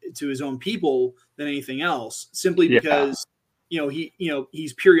antagonist to his own people than anything else, simply because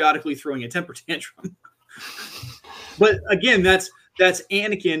he's periodically throwing a temper tantrum. But again, that's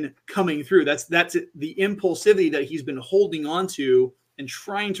Anakin coming through. That's the impulsivity that he's been holding on to and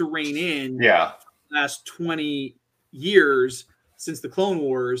trying to rein in the last 20 years since the Clone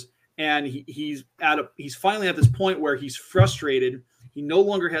Wars. And he's finally at this point where he's frustrated. He no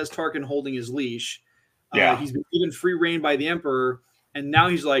longer has Tarkin holding his leash. He's been given free reign by the Emperor. And now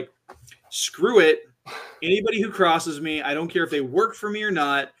he's like, screw it. Anybody who crosses me, I don't care if they work for me or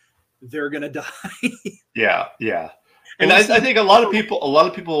not, they're going to die. Yeah. And I think a lot of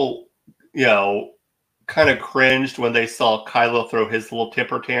people, kind of cringed when they saw Kylo throw his little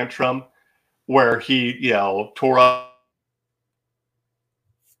temper tantrum where he, tore up.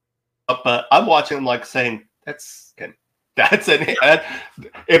 But I'm watching like saying, if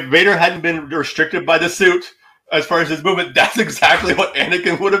Vader hadn't been restricted by the suit as far as his movement, that's exactly what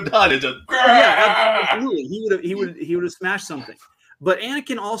Anakin would have done. It's just, absolutely. He would have smashed something. But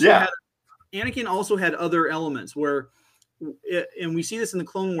Anakin also had other elements where, and we see this in the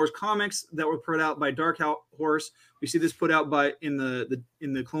Clone Wars comics that were put out by Dark Horse. We see this put out in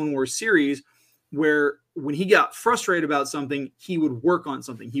the Clone Wars series, where when he got frustrated about something, he would work on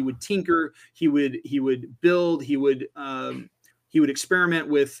something. He would tinker. He would build. He would experiment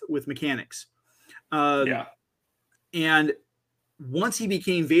with mechanics. And once he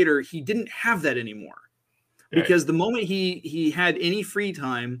became Vader, he didn't have that anymore. Because the moment he had any free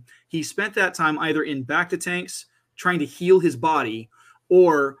time, he spent that time either in bacta tanks trying to heal his body,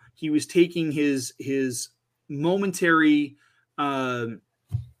 or he was taking his momentary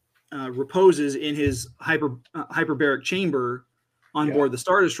reposes in his hyperbaric chamber on board the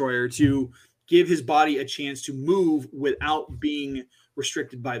Star Destroyer to give his body a chance to move without being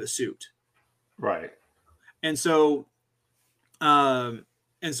restricted by the suit. Right. And so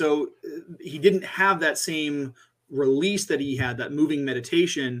he didn't have that same release that he had, that moving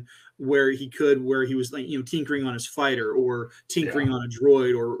meditation where he was like, tinkering on his fighter or tinkering on a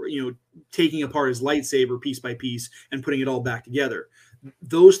droid, or, taking apart his lightsaber piece by piece and putting it all back together.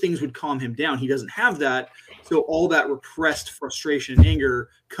 Those things would calm him down. He doesn't have that. So all that repressed frustration and anger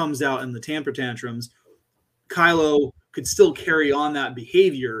comes out in the temper tantrums. Kylo could still carry on that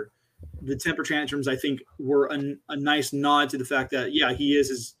behavior. The temper tantrums, I think, were a nice nod to the fact that, he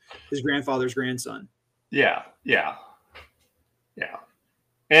is his grandfather's grandson. Yeah.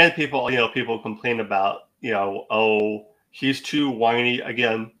 And people complain about, oh, he's too whiny.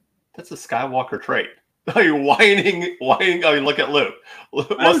 Again, that's a Skywalker trait. You're whining. I mean, look at Luke.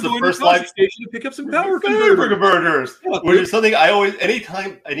 What's the first line? Station to pick up some power converters. Which is something I always,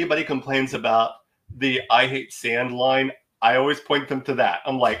 anytime anybody complains about the "I hate sand" line, I always point them to that.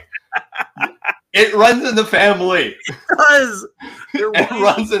 I'm like, it runs in the family. It does. It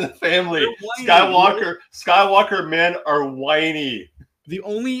runs in the family. Skywalker men are whiny. The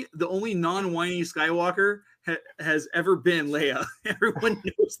only non-whiny Skywalker has ever been Leia. Everyone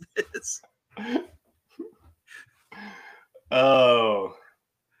knows this. Oh,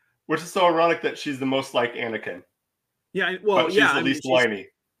 which is so ironic that she's the most like Anakin. Yeah, well, but she's the least whiny.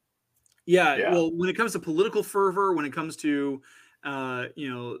 Yeah, well, when it comes to political fervor, when it comes to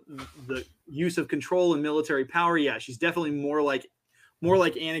the use of control and military power, she's definitely more like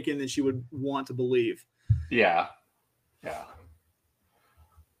Anakin than she would want to believe. Yeah.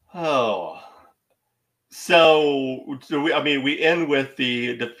 Oh, so we end with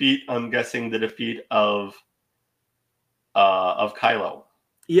the defeat. I'm guessing the defeat of Kylo.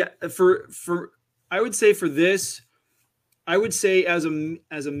 Yeah, for I would say for this, I would say as a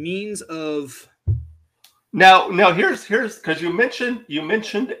means of. Now here's because you mentioned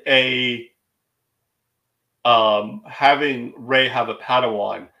having Rey have a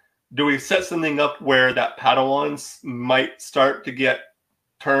Padawan. Do we set something up where that Padawans might start to get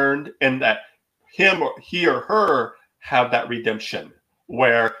turned, and that he or her have that redemption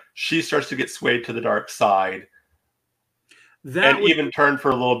where she starts to get swayed to the dark side, even turn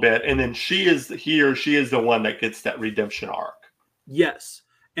for a little bit, and then he or she is the one that gets that redemption arc? Yes.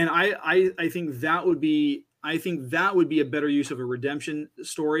 And I think that would be a better use of a redemption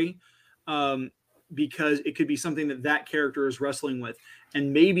story, because it could be something that character is wrestling with,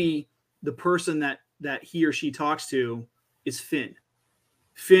 and maybe the person that he or she talks to is Finn.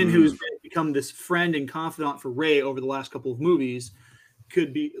 Who's become this friend and confidant for Rey over the last couple of movies,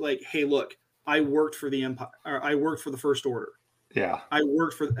 could be like, hey, look, I worked for the Empire, or I worked for the First Order. Yeah, I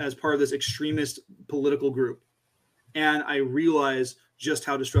worked as part of this extremist political group, and I realized just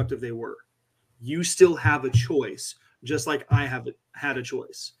how destructive they were. You still have a choice, just like I have had a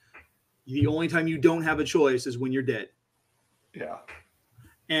choice. The only time you don't have a choice is when you're dead. Yeah.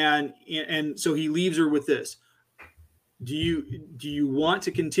 And so he leaves her with this. Do you want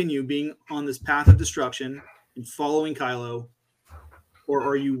to continue being on this path of destruction and following Kylo, or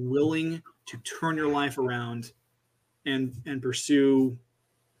are you willing to turn your life around and pursue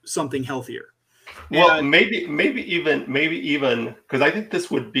something healthier? Well, maybe even because I think this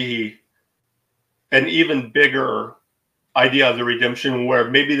would be an even bigger idea of the redemption, where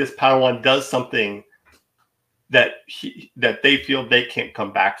maybe this Padawan does something that they feel they can't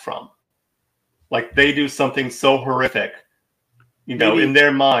come back from. Like they do something so horrific, in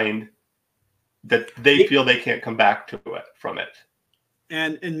their mind, that they feel they can't come back from it.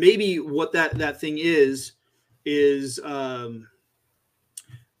 And maybe what that thing is you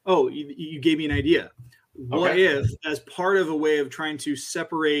gave me an idea. What if, as part of a way of trying to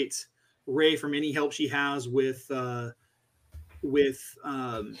separate Rey from any help she has with Leia,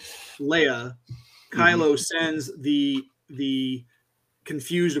 Kylo sends the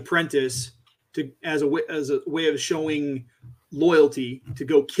confused apprentice as a way of showing loyalty to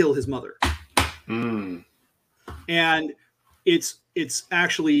go kill his mother. And it's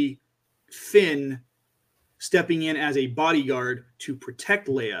actually Finn stepping in as a bodyguard to protect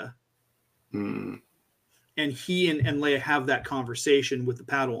Leia Mm. And he and Leia have that conversation with the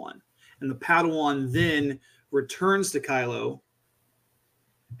Padawan. And the Padawan then returns to Kylo,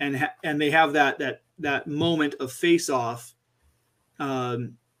 and they have that moment of face off.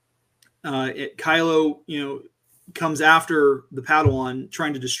 Kylo, comes after the Padawan,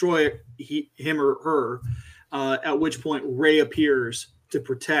 trying to destroy him or her. At which point, Rey appears to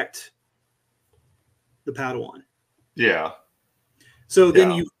protect the Padawan. Yeah. So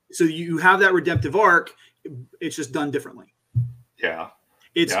then you have that redemptive arc. It's just done differently. Yeah.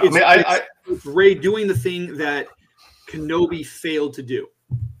 It's Rey doing the thing that Kenobi failed to do.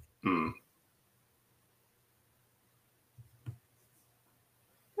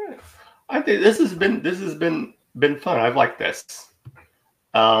 I think this has been fun. I've liked this.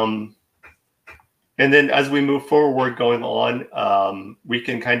 And then as we move forward going on, we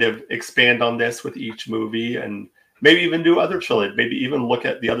can kind of expand on this with each movie and maybe even do other trilogies, maybe even look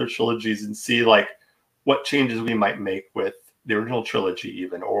at the other trilogies and see like what changes we might make with the original trilogy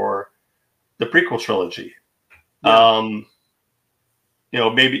even, or the prequel trilogy. Yeah.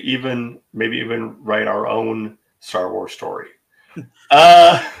 Maybe even write our own Star Wars story.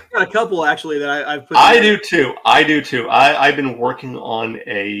 Got a couple actually that I've put. I do too. I've been working on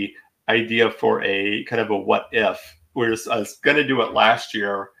a idea for a kind of a what if. I was going to do it last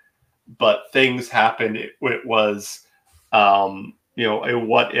year, but things happened. It was, a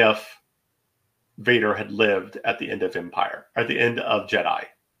what if Vader had lived at the end of Empire, at the end of Jedi.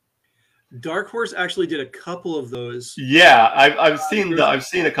 Dark Horse actually did a couple of those. Yeah, I've seen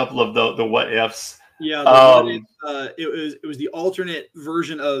a couple of the what ifs. Yeah, it was the alternate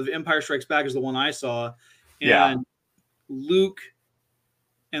version of Empire Strikes Back is the one I saw, and Luke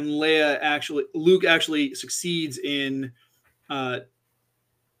and Leia actually succeeds in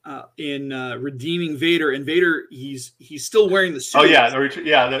redeeming Vader, and Vader he's still wearing the suit. Oh yeah,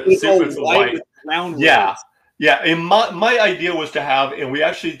 the suit is white with round rings. Yeah. And my idea was to have, and we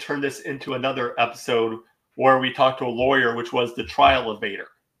actually turned this into another episode where we talked to a lawyer, which was the trial of Vader.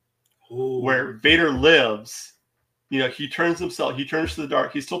 Ooh. Where Vader lives, he turns to the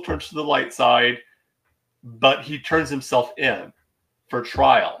dark, he still turns to the light side, but he turns himself in for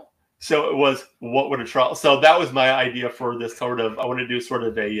trial. So it was, what would a trial? So that was my idea for this sort of, I want to do sort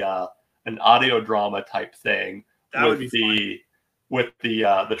of an audio drama type thing with the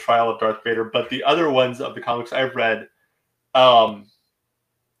trial of Darth Vader. But the other ones of the comics I've read,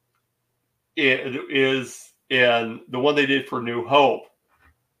 it is in the one they did for New Hope.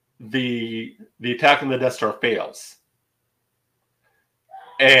 The attack on the Death Star fails,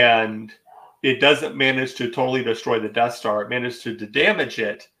 and it doesn't manage to totally destroy the Death Star. It managed to damage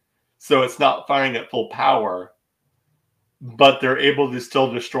it, so it's not firing at full power. But they're able to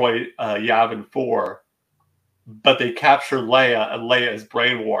still destroy Yavin 4. But they capture Leia, and Leia is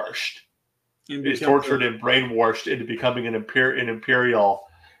brainwashed. Is tortured and brainwashed into becoming an Imperial.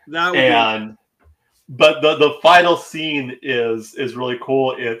 But the final scene is really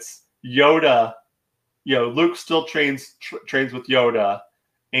cool. It's Yoda. Luke still trains with Yoda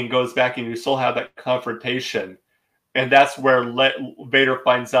and goes back, and you still have that confrontation. And that's where Vader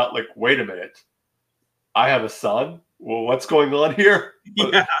finds out, like, wait a minute, I have a son? Well, what's going on here?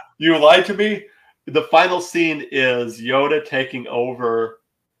 Yeah. You lied to me? The final scene is Yoda taking over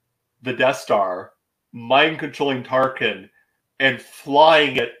the Death Star, mind controlling Tarkin, and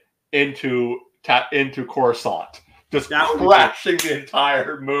flying it into Coruscant, just crashing the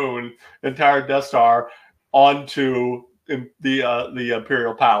entire Death Star onto the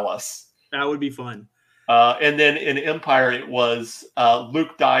Imperial Palace. That would be fun. And then in Empire, it was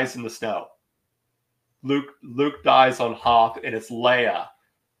Luke dies in the snow. Luke dies on Hoth, and it's Leia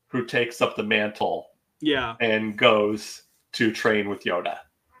who takes up the mantle. Yeah, and goes to train with Yoda.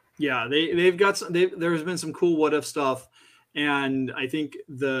 Yeah, there's been some cool what if stuff. And I think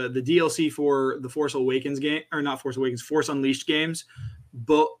the DLC for the Force Awakens game, or not Force Awakens, Force Unleashed games,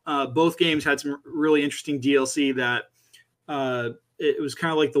 both games had some really interesting DLC that it was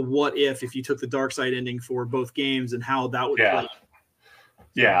kind of like the what if you took the dark side ending for both games and how that would play.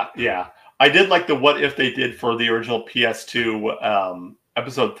 Yeah. I did like the what if they did for the original PS2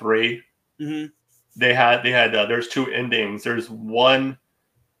 episode 3. Mm-hmm. They had there's two endings. There's one.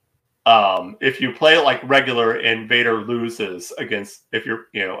 If you play it like regular and Vader loses against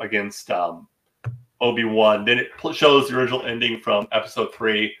Obi-Wan, then it shows the original ending from episode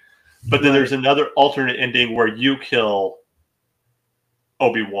 3. But then there's another alternate ending where you kill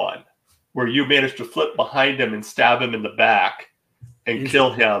Obi-Wan, where you manage to flip behind him and stab him in the back and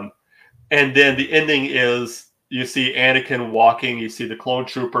kill him. And then the ending is you see Anakin walking, you see the clone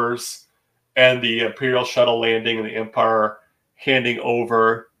troopers and the Imperial shuttle landing and the Empire handing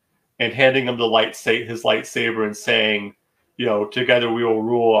over. and handing him his lightsaber and saying, you know, together we will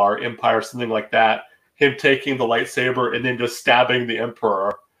rule our empire, something like that. Him taking the lightsaber and then just stabbing the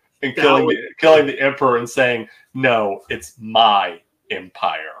Emperor and killing the Emperor and saying, "No, it's my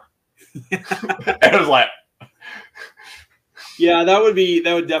empire." It was like, yeah, that would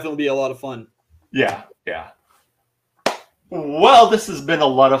definitely be a lot of fun. Yeah. Well, this has been a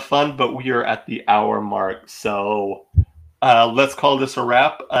lot of fun, but we are at the hour mark, so let's call this a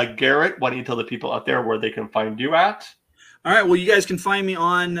wrap. Garrett, why don't you tell the people out there where they can find you at? All right. Well, you guys can find me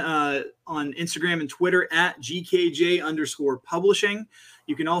on Instagram and Twitter at GKJ_publishing.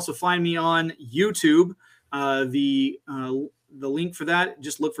 You can also find me on YouTube. The link for that,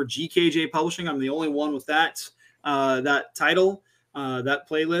 just look for GKJ Publishing. I'm the only one with that title, that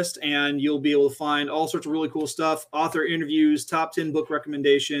playlist, and you'll be able to find all sorts of really cool stuff, author interviews, top 10 book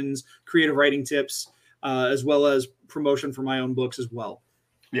recommendations, creative writing tips, as well as promotion for my own books as well.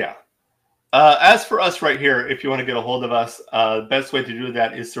 Yeah. As for us right here, if you want to get a hold of us, the best way to do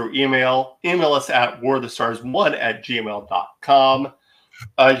that is through email. Email us at warofthestars1@gmail.com.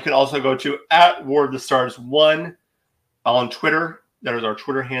 You can also go to @warofthestars1 on Twitter. That is our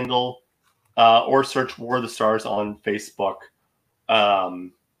Twitter handle. Or search War of the Stars on Facebook.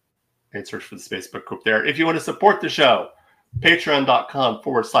 And search for the Facebook group there. If you want to support the show,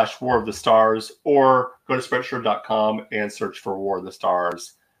 patreon.com/War of the Stars, or go to spreadshirt.com and search for War of the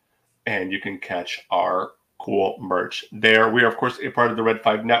Stars. And you can catch our cool merch there. We are, of course, a part of the Red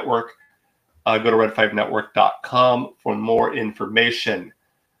 5 Network. Go to red5network.com for more information.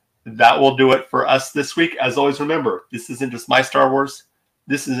 That will do it for us this week. As always, remember, this isn't just my Star Wars.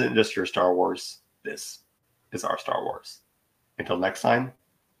 This isn't just your Star Wars. This is our Star Wars. Until next time,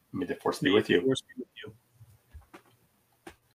 may the Force be with you.